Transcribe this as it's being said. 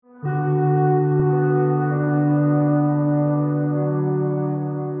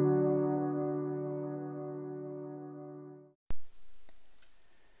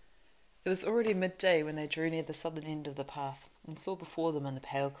was already midday when they drew near the southern end of the path, and saw before them in the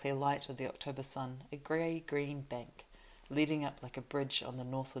pale clear light of the October sun a grey-green bank, leading up like a bridge on the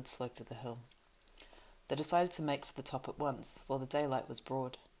northward slope of the hill. They decided to make for the top at once, while the daylight was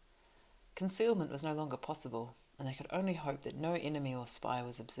broad. Concealment was no longer possible, and they could only hope that no enemy or spy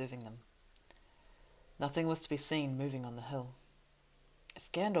was observing them. Nothing was to be seen moving on the hill.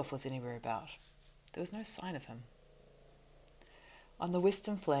 If Gandalf was anywhere about, there was no sign of him. On the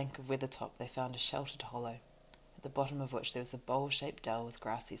western flank of Weathertop they found a sheltered hollow, at the bottom of which there was a bowl-shaped dell with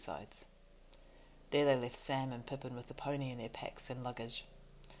grassy sides. There they left Sam and Pippin with the pony and their packs and luggage.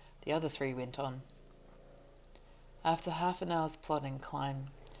 The other three went on. After half an hour's plodding climb,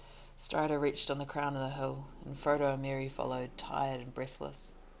 Strider reached on the crown of the hill, and Frodo and Merry followed, tired and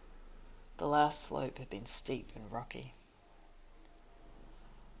breathless. The last slope had been steep and rocky.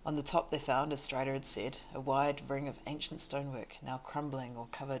 On the top they found, as Strider had said, a wide ring of ancient stonework, now crumbling or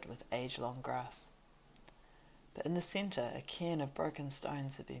covered with age-long grass. But in the centre a cairn of broken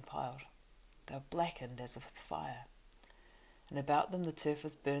stones had been piled. They were blackened as if with fire, and about them the turf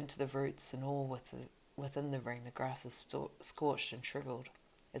was burned to the roots, and all within the ring the grass was scorched and shrivelled,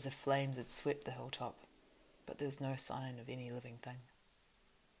 as if flames had swept the hilltop, but there was no sign of any living thing.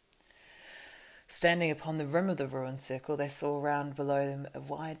 Standing upon the rim of the ruined circle, they saw round below them a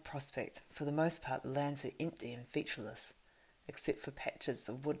wide prospect. For the most part the lands were empty and featureless, except for patches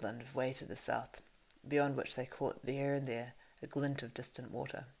of woodland way to the south, beyond which they caught here and there a glint of distant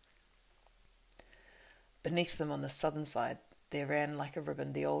water. Beneath them on the southern side there ran like a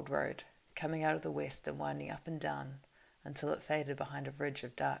ribbon the old road, coming out of the west and winding up and down until it faded behind a ridge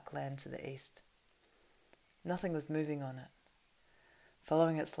of dark land to the east. Nothing was moving on it.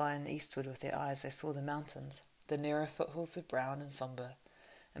 Following its line eastward with their eyes, they saw the mountains. The narrow foothills were brown and sombre,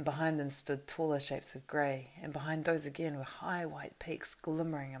 and behind them stood taller shapes of grey, and behind those again were high white peaks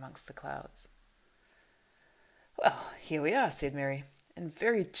glimmering amongst the clouds. "Well, here we are," said Merry, "and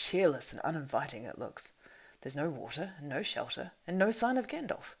very cheerless and uninviting it looks. There's no water, and no shelter, and no sign of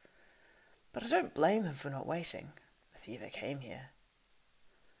Gandalf. But I don't blame him for not waiting, if he ever came here."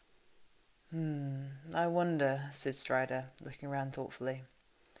 I wonder," said Strider, looking round thoughtfully.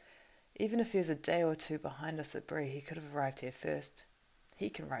 "Even if he was a day or two behind us at Bree, he could have arrived here first. He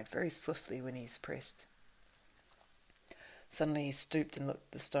can ride very swiftly when he's pressed." Suddenly he stooped and looked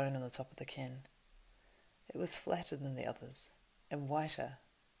at the stone on the top of the cairn. It was flatter than the others, and whiter,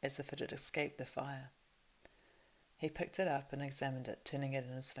 as if it had escaped the fire. He picked it up and examined it, turning it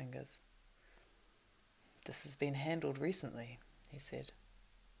in his fingers. "This has been handled recently," he said.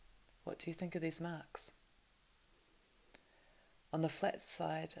 "What do you think of these marks?" On the flat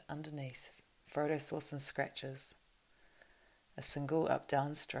side underneath, Frodo saw some scratches. A single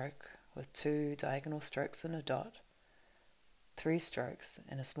up-down stroke, with 2 diagonal strokes and a dot, 3 strokes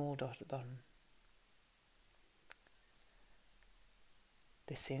and a small dot at the bottom.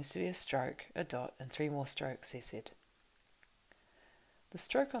 "There seems to be a stroke, a dot, and 3 more strokes," he said. "The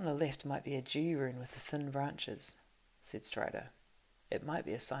stroke on the left might be a G rune with the thin branches," said Strider. "It might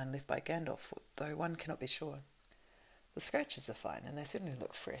be a sign left by Gandalf, though one cannot be sure. The scratches are fine, and they certainly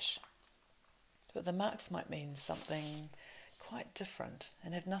look fresh. But the marks might mean something quite different,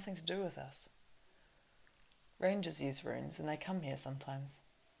 and have nothing to do with us. Rangers use runes, and they come here sometimes."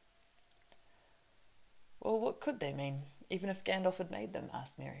 "Well, what could they mean, even if Gandalf had made them?"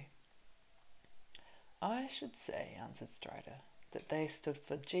 asked Merry. "I should say," answered Strider, "that they stood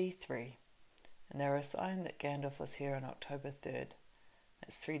for G3, and they were a sign that Gandalf was here on October 3rd.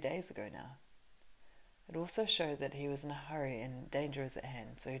 That's 3 days ago now. It also showed that he was in a hurry and danger was at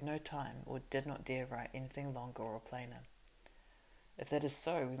hand, so he had no time or did not dare write anything longer or plainer. If that is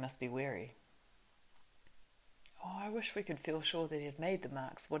so, we must be wary." "Oh, I wish we could feel sure that he had made the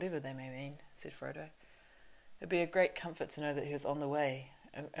marks, whatever they may mean," said Frodo. "It would be a great comfort to know that he was on the way,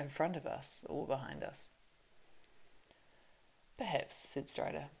 in front of us or behind us." "Perhaps," said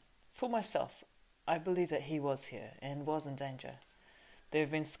Strider. "For myself, I believe that he was here, and was in danger. There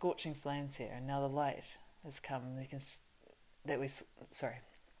have been scorching flames here, and now the light has come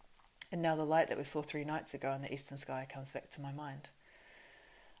and now the light that we saw 3 nights ago in the eastern sky comes back to my mind.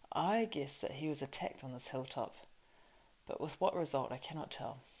 I guess that he was attacked on this hilltop, but with what result I cannot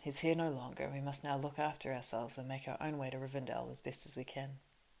tell. He's here no longer, and we must now look after ourselves and make our own way to Rivendell as best as we can."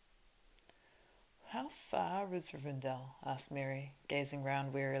 "How far is Rivendell?" asked Merry, gazing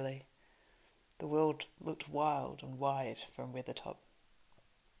round wearily. The world looked wild and wide from Weathertop.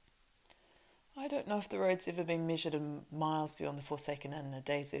 "I don't know if the road's ever been measured in miles beyond the Forsaken Inn, a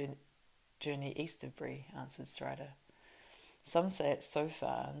day's journey east of Bree," answered Strider. "Some say it's so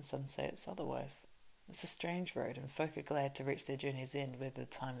far, and some say it's otherwise. It's a strange road, and folk are glad to reach their journey's end, whether the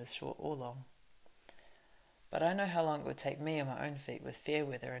time is short or long. But I know how long it would take me on my own feet with fair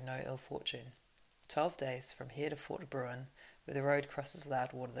weather and no ill fortune. 12 days from here to Fort Bruin, where the road crosses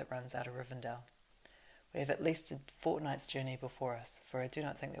Loudwater that runs out of Rivendell. We have at least a fortnight's journey before us, for I do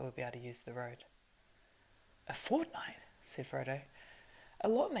not think that we'll be able to use the road. A fortnight, said Frodo. A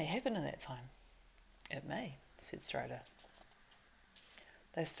lot may happen in that time. It may, said Strider.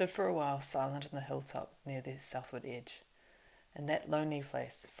 They stood for a while silent on the hilltop near the southward edge. In that lonely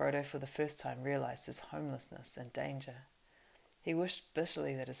place, Frodo for the first time realised his homelessness and danger. He wished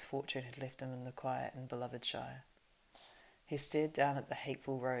bitterly that his fortune had left him in the quiet and beloved Shire. He stared down at the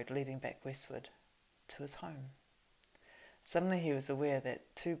hateful road leading back westward, to his home. Suddenly he was aware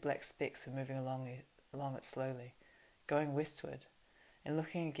that 2 black specks were moving along it slowly, going westward, and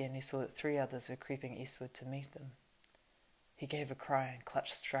looking again he saw that 3 others were creeping eastward to meet them. He gave a cry and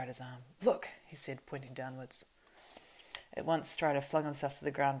clutched Strider's arm. "Look," he said, pointing downwards. At once Strider flung himself to the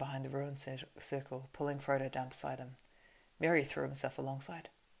ground behind the ruined circle, pulling Frodo down beside him. Merry threw himself alongside.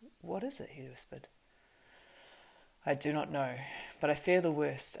 "What is it?" he whispered. "I do not know, but I fear the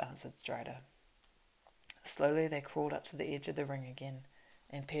worst," answered Strider. Slowly they crawled up to the edge of the ring again,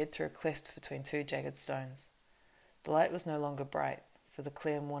 and peered through a cleft between 2 jagged stones. The light was no longer bright, for the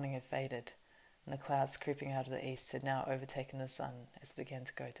clear morning had faded, and the clouds creeping out of the east had now overtaken the sun as it began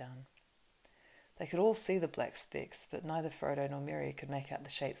to go down. They could all see the black specks, but neither Frodo nor Merry could make out the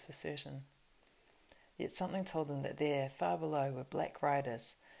shapes for certain. Yet something told them that there, far below, were black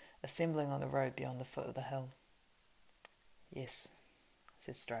riders assembling on the road beyond the foot of the hill. "Yes,"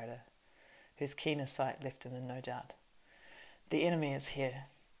 said Strider, whose keener sight left him in no doubt. "The enemy is here."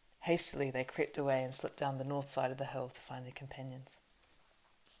 Hastily they crept away and slipped down the north side of the hill to find their companions.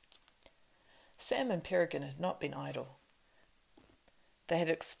 Sam and Peregrine had not been idle. They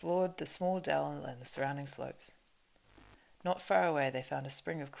had explored the small dell and the surrounding slopes. Not far away they found a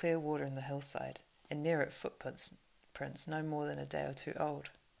spring of clear water in the hillside, and near it footprints no more than a day or 2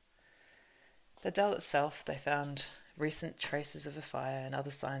 old. The dell itself they found recent traces of a fire and other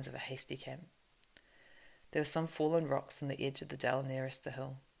signs of a hasty camp. There were some fallen rocks on the edge of the dell nearest the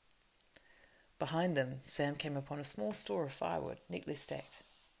hill. Behind them, Sam came upon a small store of firewood, neatly stacked.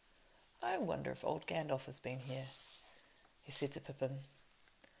 "I wonder if old Gandalf has been here," he said to Pippin.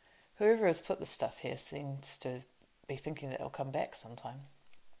 "Whoever has put the stuff here seems to be thinking that it'll come back sometime."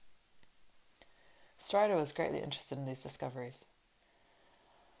 Strider was greatly interested in these discoveries.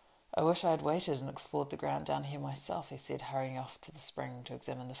 "I wish I had waited and explored the ground down here myself," he said, hurrying off to the spring to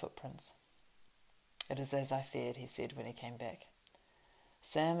examine the footprints. "It is as I feared," he said when he came back.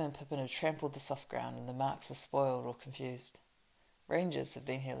 "Sam and Pippin have trampled the soft ground, and the marks are spoiled or confused. Rangers have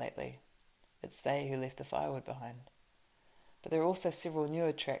been here lately. It's they who left the firewood behind. But there are also several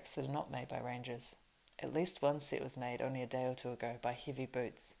newer tracks that are not made by rangers. At least one set was made only a day or 2 ago by heavy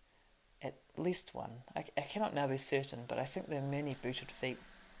boots. At least one. I cannot now be certain, but I think there are many booted feet."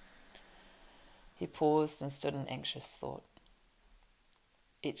 He paused and stood in anxious thought.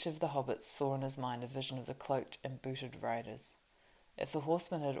 Each of the hobbits saw in his mind a vision of the cloaked and booted riders. If the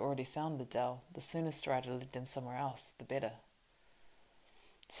horsemen had already found the dell, the sooner Strider led them somewhere else, the better.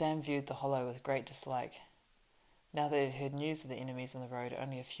 Sam viewed the hollow with great dislike, now that he had heard news of the enemies on the road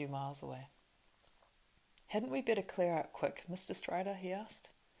only a few miles away. "Hadn't we better clear out quick, Mr. Strider?" he asked.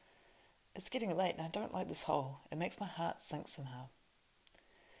 "It's getting late and I don't like this hole. It makes my heart sink somehow."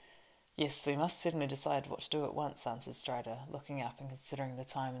 "Yes, we must certainly decide what to do at once," answered Strider, looking up and considering the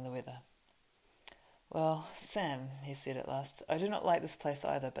time and the weather. "Well, Sam," he said at last, "I do not like this place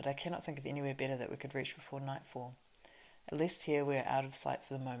either, but I cannot think of anywhere better that we could reach before nightfall. At least here we are out of sight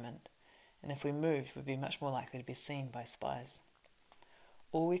for the moment, and if we moved we'd be much more likely to be seen by spies.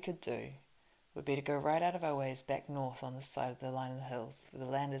 All we could do would be to go right out of our ways back north on this side of the line of the hills, where the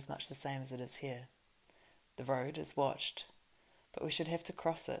land is much the same as it is here. The road is watched, but we should have to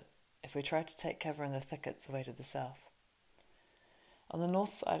cross it if we tried to take cover in the thickets away to the south. On the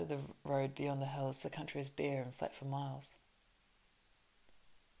north side of the road beyond the hills, the country is bare and flat for miles."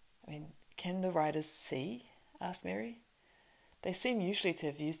 "Can the riders see?" asked Merry. "They seem usually to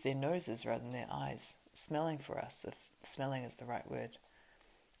have used their noses rather than their eyes, smelling for us, if smelling is the right word,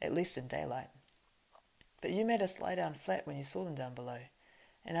 at least in daylight. But you made us lie down flat when you saw them down below,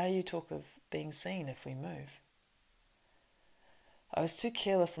 and now you talk of being seen if we move." "I was too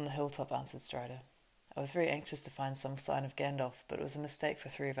careless on the hilltop," answered Strider. "I was very anxious to find some sign of Gandalf, but it was a mistake for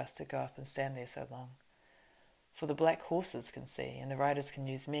 3 of us to go up and stand there so long. For the black horses can see, and the riders can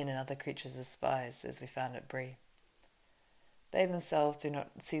use men and other creatures as spies, as we found at Bree. They themselves do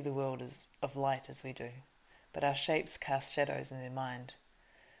not see the world of light as we do, but our shapes cast shadows in their mind.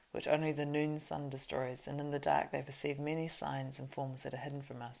 which only the noon sun destroys, and in the dark they perceive many signs and forms that are hidden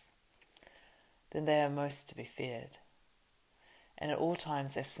from us. Then they are most to be feared. And at all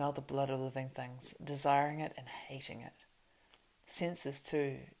times they smell the blood of living things, desiring it and hating it. Senses,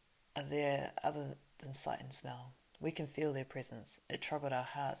 too, are there other than sight and smell. We can feel their presence. It troubled our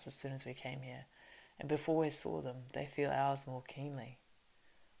hearts as soon as we came here, and before we saw them, they feel ours more keenly.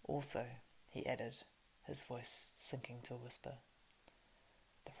 Also, he added, his voice sinking to a whisper,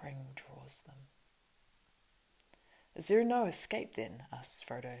 the ring draws them. Is there no escape then? Asked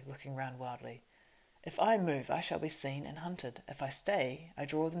Frodo, looking round wildly. If I move, I shall be seen and hunted. If I stay, I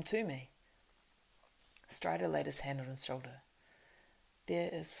draw them to me. Strider laid his hand on his shoulder. There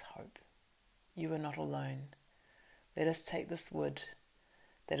is hope. You are not alone. Let us take this wood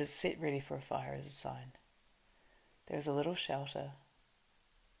that is set ready for a fire as a sign. There is a little shelter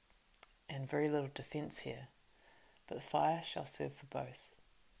and very little defence here, but the fire shall serve for both.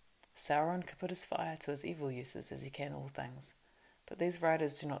 Sauron could put his fire to his evil uses as he can all things, but these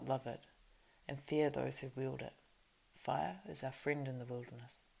riders do not love it, and fear those who wield it. Fire is our friend in the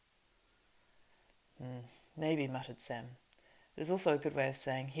wilderness. Maybe, muttered Sam. It is also a good way of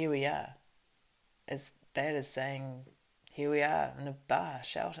saying, here we are. As bad as saying, here we are in a bar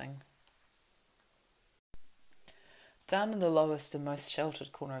shouting. Down in the lowest and most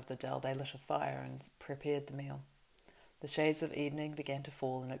sheltered corner of the dell they lit a fire and prepared the meal. The shades of evening began to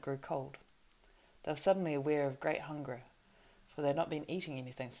fall and it grew cold. They were suddenly aware of great hunger, for they had not been eating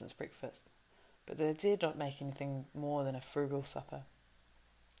anything since breakfast, but they dared not make anything more than a frugal supper.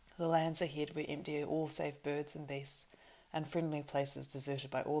 The lands ahead were empty all save birds and beasts, and friendly places deserted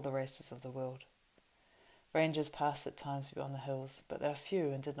by all the races of the world. Rangers passed at times beyond the hills, but they were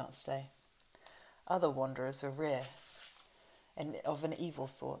few and did not stay. Other wanderers were rare, and of an evil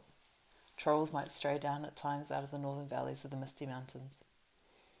sort. Trolls might stray down at times out of the northern valleys of the Misty Mountains.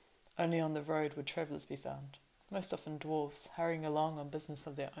 Only on the road would travellers be found, most often dwarves, hurrying along on business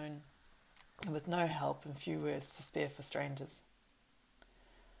of their own, and with no help and few words to spare for strangers.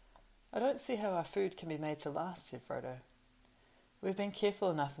 I don't see how our food can be made to last, said Frodo. We've been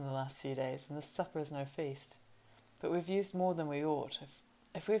careful enough in the last few days, and this supper is no feast, but we've used more than we ought.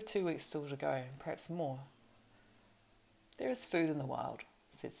 If we have 2 weeks still to go, and perhaps more. There is food in the wild,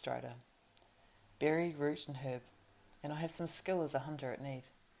 said Strider. Berry, root, and herb, and I have some skill as a hunter at need.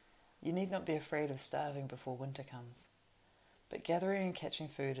 You need not be afraid of starving before winter comes. But gathering and catching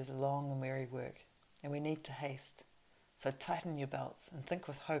food is a long and weary work, and we need to haste. So tighten your belts, and think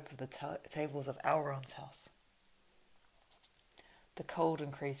with hope of the tables of Elrond's house. The cold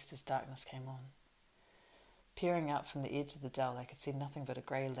increased as darkness came on. Peering out from the edge of the dell, they could see nothing but a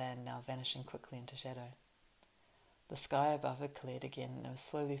grey land now vanishing quickly into shadow. The sky above had cleared again, and it was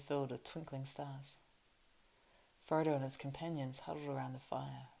slowly filled with twinkling stars. Frodo and his companions huddled around the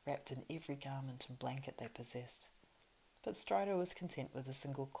fire, wrapped in every garment and blanket they possessed. But Strider was content with a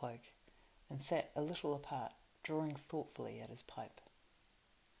single cloak, and sat a little apart, drawing thoughtfully at his pipe.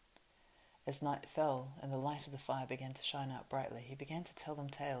 As night fell, and the light of the fire began to shine out brightly, he began to tell them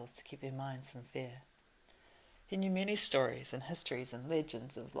tales to keep their minds from fear. He knew many stories and histories and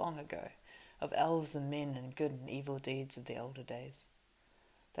legends of long ago, of elves and men and good and evil deeds of the older days.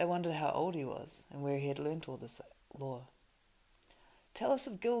 They wondered how old he was, and where he had learnt all this lore. Tell us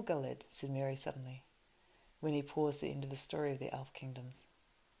of Gil-galad, said Merry suddenly, when he paused at the end of the story of the elf kingdoms.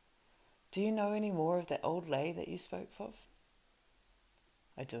 Do you know any more of that old lay that you spoke of?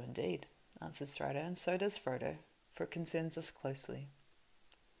 I do indeed, answered Strider, and so does Frodo, for it concerns us closely.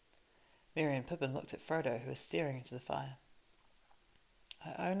 Merry and Pippin looked at Frodo, who was staring into the fire.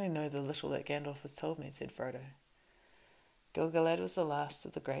 I only know the little that Gandalf has told me, said Frodo. Gil-galad was the last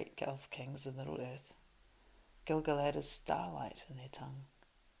of the great elf kings of Middle-earth. Gil-galad is starlight in their tongue.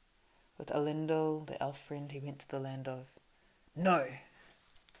 With Elendil, the elf friend, he went to the land of... No,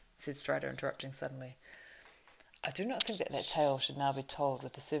 said Strider, interrupting suddenly. I do not think that tale should now be told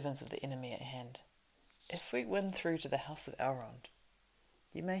with the servants of the enemy at hand. If we win through to the house of Elrond,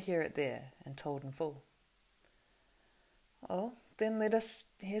 you may hear it there, and told in full. Oh, then let us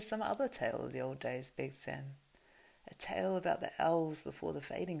hear some other tale of the old days, begged Sam. A tale about the elves before the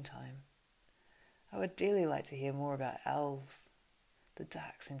fading time. I would dearly like to hear more about elves. The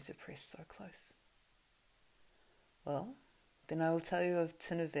dark seems to press so close. Well, then I will tell you of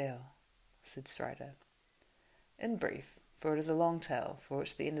Tinuvale, said Strider. In brief, for it is a long tale, for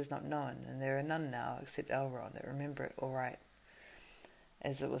which the end is not known, and there are none now except Elrond that remember it aright,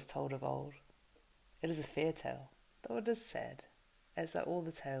 as it was told of old. It is a fair tale, though it is sad, as are all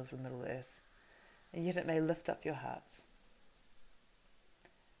the tales of Middle-earth, and yet it may lift up your hearts.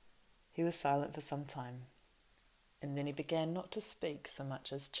 He was silent for some time. And then he began not to speak so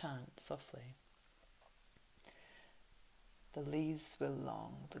much as chant softly. The leaves were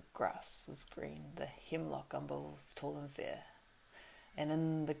long, the grass was green, the hemlock umbels tall and fair, and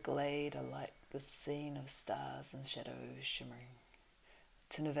in the glade a light was seen of stars and shadows shimmering.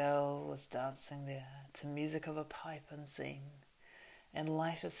 Tinnavel was dancing there to music of a pipe unseen, and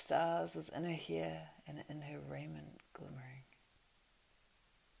light of stars was in her hair and in her raiment glimmering.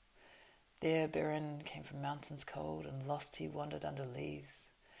 There Beren came from mountains cold, and lost he wandered under leaves,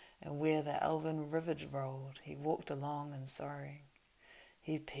 and where the elven river rolled he walked along in sorrowing.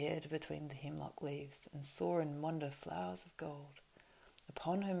 He peered between the hemlock leaves, and saw in wonder flowers of gold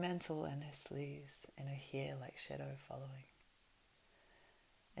upon her mantle and her sleeves, and her hair like shadow following.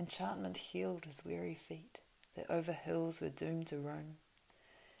 Enchantment healed his weary feet that over hills were doomed to roam,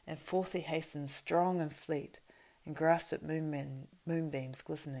 and forth he hastened strong and fleet, and grasped at moonbeams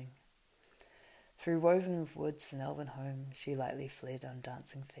glistening. Through woven woods and elven home she lightly fled on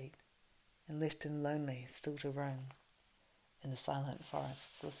dancing feet, and left him lonely still to roam in the silent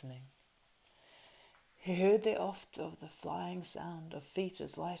forests listening. He heard there oft of the flying sound of feet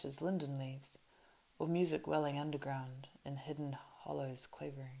as light as linden leaves, or music welling underground in hidden hollows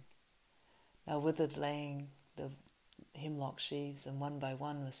quavering. Now withered laying the hemlock sheaves, and one by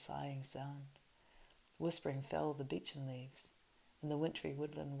one with sighing sound, whispering fell the beechen leaves in the wintry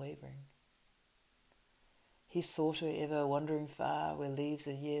woodland wavering. He sought her ever, wandering far, where leaves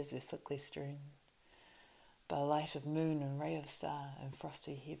of years were thickly strewn, by light of moon and ray of star, and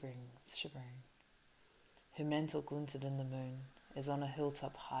frosty heavings shivering. Her mantle glinted in the moon, as on a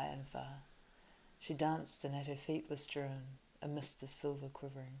hilltop high and far. She danced, and at her feet was strewn a mist of silver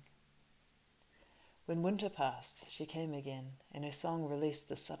quivering. When winter passed, she came again, and her song released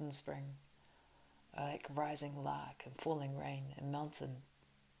the sudden spring, like rising lark and falling rain, and mounts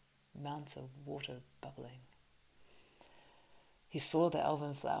of water bubbling. He saw the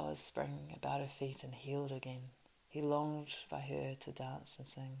elven flowers spring about her feet and healed again. He longed by her to dance and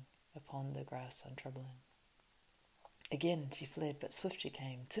sing upon the grass untroubling. Again she fled, but swift she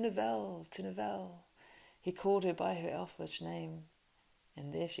came. Tinnavel, Tinnavel. He called her by her elfish name,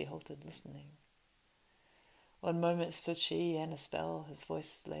 and there she halted listening. One moment stood she, and a spell his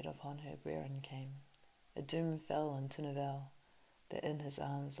voice laid upon her Beren came. A doom fell on Tinnavel, that in his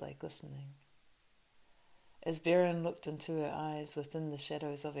arms lay glistening. As Beren looked into her eyes within the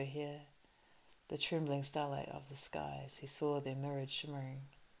shadows of her hair, the trembling starlight of the skies, he saw their mirrored shimmering.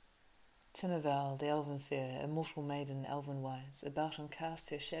 Tinnavel, the elven fair, immortal maiden elven wise, about him cast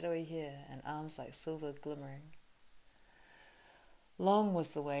her shadowy hair and arms like silver glimmering. Long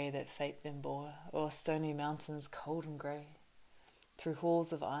was the way that fate them bore, o'er stony mountains cold and grey, through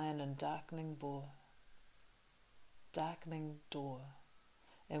halls of iron and darkening door,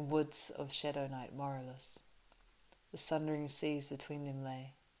 and woods of shadow night morrowless. The sundering seas between them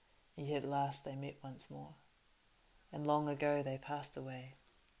lay, and yet at last they met once more, and long ago they passed away,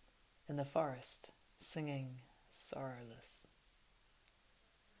 in the forest, singing sorrowless.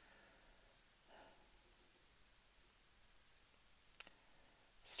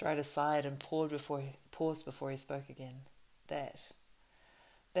 Strider sighed and paused before he spoke again. That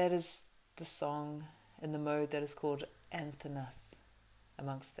is the song in the mode that is called Anthanath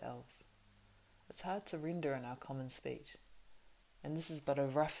amongst the elves. It's hard to render in our common speech, and this is but a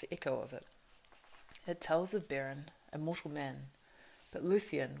rough echo of it. It tells of Beren, a mortal man, but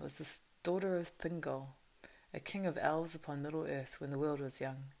Luthien was the daughter of Thingol, a king of elves upon Middle-earth when the world was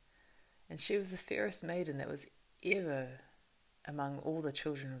young, and she was the fairest maiden that was ever among all the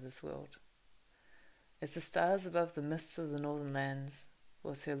children of this world. As the stars above the mists of the northern lands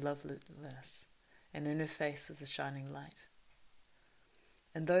was her loveliness, and in her face was a shining light.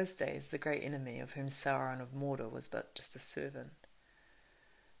 In those days the great enemy, of whom Sauron of Mordor was but just a servant,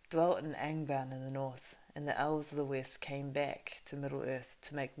 dwelt in Angband in the north, and the elves of the west came back to Middle-earth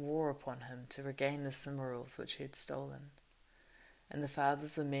to make war upon him to regain the Silmarils which he had stolen, and the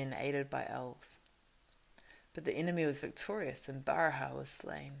fathers of men aided by elves. But the enemy was victorious, and Barahar was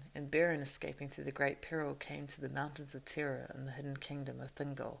slain, and Beren, escaping through the great peril, came to the mountains of terror in the hidden kingdom of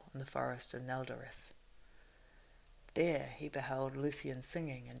Thingol in the forest of Neldoreth. There he beheld Luthien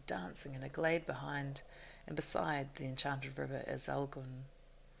singing and dancing in a glade behind and beside the enchanted river Azalgun,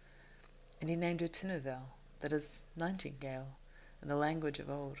 and he named her Tinnavel, that is, nightingale, in the language of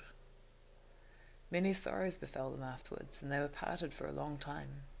old. Many sorrows befell them afterwards, and they were parted for a long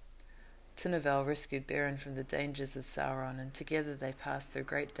time. Tinnavel rescued Beren from the dangers of Sauron, and together they passed through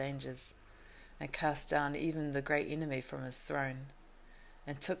great dangers, and cast down even the great enemy from his throne,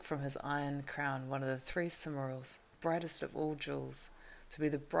 and took from his iron crown one of the 3 Silmarils, brightest of all jewels, to be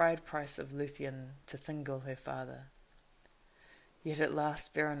the bride price of Luthien to Thingol her father. Yet at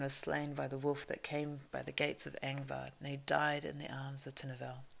last Beren was slain by the wolf that came by the gates of Angvad, and he died in the arms of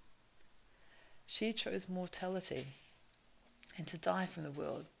Tinavel. She chose mortality, and to die from the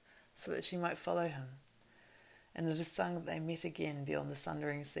world, so that she might follow him. And it is sung that they met again beyond the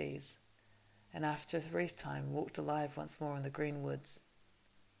sundering seas, and after a brief time walked alive once more in the green woods.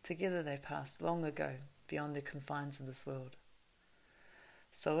 Together they passed long ago beyond the confines of this world.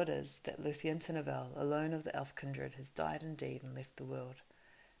 So it is that Luthien Tinavel, alone of the elf kindred, has died indeed and left the world,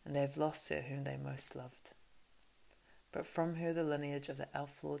 and they have lost her whom they most loved. But from her the lineage of the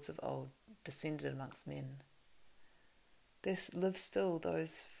elf lords of old descended amongst men. There live still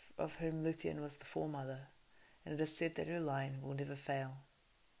those of whom Luthien was the foremother, and it is said that her line will never fail.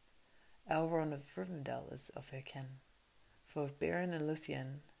 Elrond of Rivendell is of her kin, for of Beren and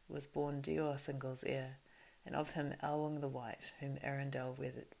Luthien was born Dior Thingol's heir, and of him Elwing the White, whom Arundel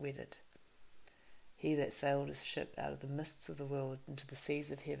wedded, he that sailed his ship out of the mists of the world into the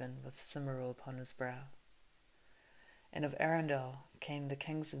seas of heaven with Cymoril upon his brow. And of Arundel came the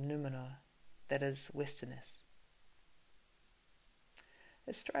kings of Númenor, that is, Westernesse.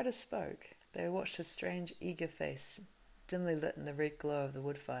 As Strider spoke, they watched his strange, eager face, dimly lit in the red glow of the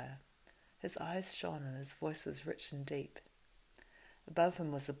wood fire. His eyes shone and his voice was rich and deep. Above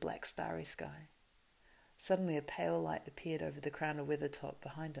him was the black starry sky. Suddenly a pale light appeared over the crown of Weathertop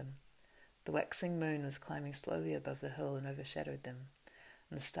behind him. The waxing moon was climbing slowly above the hill and overshadowed them,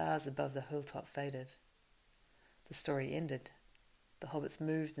 and the stars above the hilltop faded. The story ended. The hobbits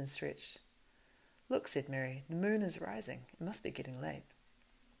moved and stretched. "Look," said Merry, "the moon is rising. It must be getting late."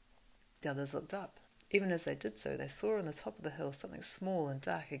 The others looked up. Even as they did so, they saw on the top of the hill something small and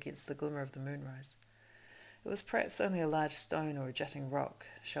dark against the glimmer of the moonrise. It was perhaps only a large stone or a jutting rock,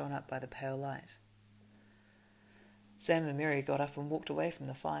 shown up by the pale light. Sam and Merry got up and walked away from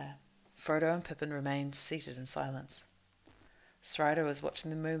the fire. Frodo and Pippin remained seated in silence. Strider was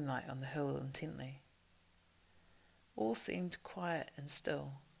watching the moonlight on the hill intently. All seemed quiet and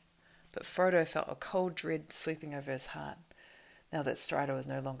still, but Frodo felt a cold dread sweeping over his heart, now that Strider was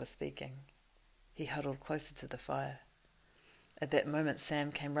no longer speaking. He huddled closer to the fire. At that moment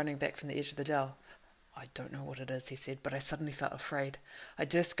Sam came running back from the edge of the dell. "I don't know what it is," he said, "but I suddenly felt afraid. I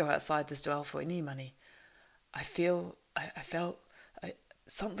durst go outside this dell for any money. I felt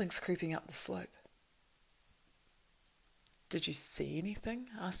something's creeping up the slope." "Did you see anything?"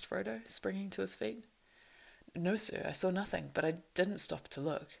 asked Frodo, springing to his feet. "No, sir, I saw nothing, but I didn't stop to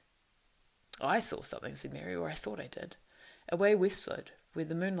look." "I saw something," said Merry, "or I thought I did. Away westward, where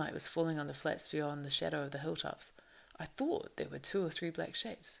the moonlight was falling on the flats beyond the shadow of the hilltops, I thought there were 2 or 3 black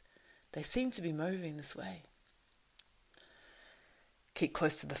shapes. They seemed to be moving this way." "Keep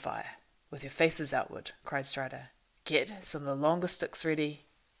close to the fire, with your faces outward," cried Strider. "Get some of the longest sticks ready.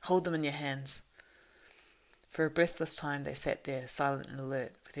 Hold them in your hands." For a breathless time they sat there, silent and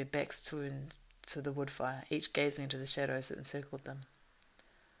alert, with their backs turned to the wood fire, each gazing into the shadows that encircled them.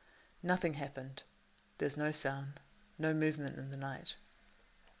 Nothing happened. There was no sound, no movement in the night.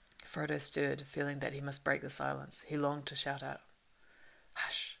 Frodo stirred, feeling that he must break the silence. He longed to shout out.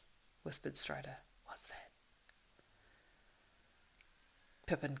 "Hush," whispered Strider. "What's that?"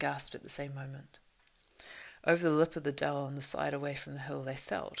 Pippin gasped at the same moment. Over the lip of the dell on the side away from the hill they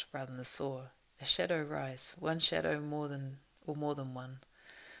felt, rather than saw, a shadow rise, one shadow more than one.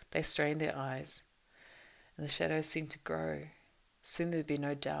 They strained their eyes, and the shadows seemed to grow. Soon there'd be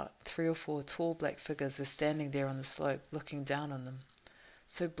no doubt. 3 or 4 tall black figures were standing there on the slope, looking down on them.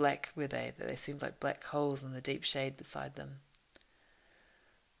 So black were they that they seemed like black holes in the deep shade beside them.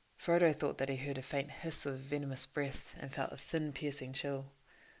 Frodo thought that he heard a faint hiss of venomous breath and felt a thin, piercing chill.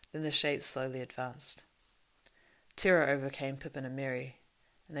 Then the shapes slowly advanced. Terror overcame Pippin and Merry,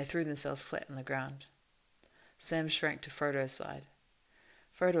 and they threw themselves flat on the ground. Sam shrank to Frodo's side.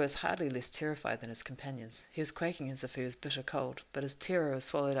 Frodo was hardly less terrified than his companions. He was quaking as if he was bitter cold, but his terror was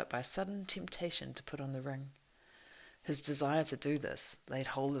swallowed up by a sudden temptation to put on the ring. His desire to do this laid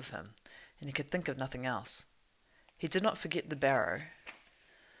hold of him, and he could think of nothing else. He did not forget the barrow,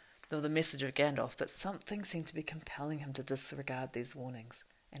 nor the message of Gandalf, but something seemed to be compelling him to disregard these warnings,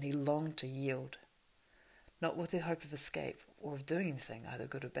 and he longed to yield. Not with the hope of escape, or of doing anything, either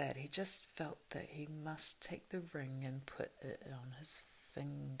good or bad. He just felt that he must take the ring and put it on his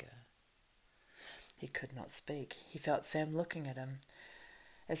finger. He could not speak. He felt Sam looking at him,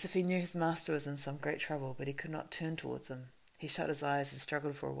 as if he knew his master was in some great trouble, but he could not turn towards him. He shut his eyes and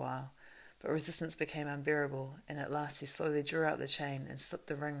struggled for a while, but resistance became unbearable, and at last he slowly drew out the chain and slipped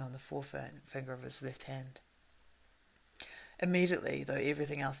the ring on the forefinger of his left hand. Immediately, though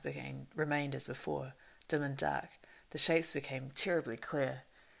everything else remained as before, dim and dark, The shapes became terribly clear.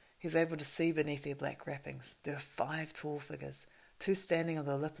 He was able to see beneath their black wrappings. There were 5 tall figures, 2 standing on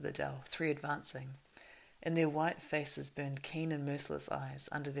the lip of the dell, 3 advancing. In their white faces burned keen and merciless eyes.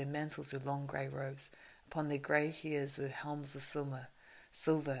 Under their mantles were long grey robes. Upon their grey hairs were helms of silver,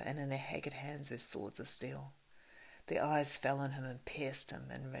 and in their haggard hands were swords of steel. Their eyes fell on him and pierced him,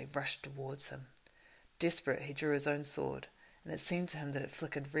 and they rushed towards him. Desperate, he drew his own sword, and it seemed to him that it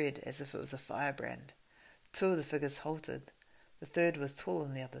flickered red as if it was a firebrand. 2 of the figures halted. The third was taller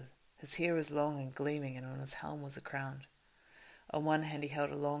than the other. His hair was long and gleaming, and on his helm was a crown. On one hand he held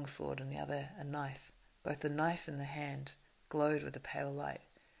a long sword, and the other a knife. Both the knife and the hand glowed with a pale light.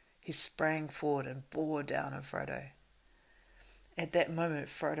 He sprang forward and bore down on Frodo. At that moment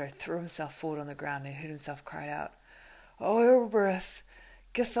Frodo threw himself forward on the ground and heard himself cry out, "O Eobrith,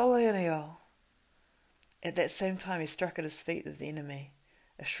 Githolianiel!" At that same time he struck at his feet at the enemy.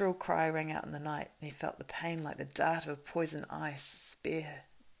 A shrill cry rang out in the night, and he felt the pain like the dart of a poisoned spear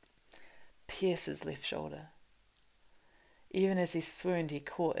pierce his left shoulder. Even as he swooned, he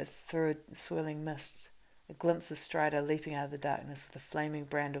caught as through a swirling mist a glimpse of Strider leaping out of the darkness with a flaming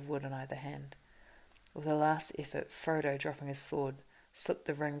brand of wood on either hand. With a last effort, Frodo, dropping his sword, slipped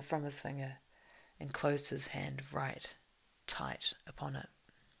the ring from his finger and closed his hand right tight upon it.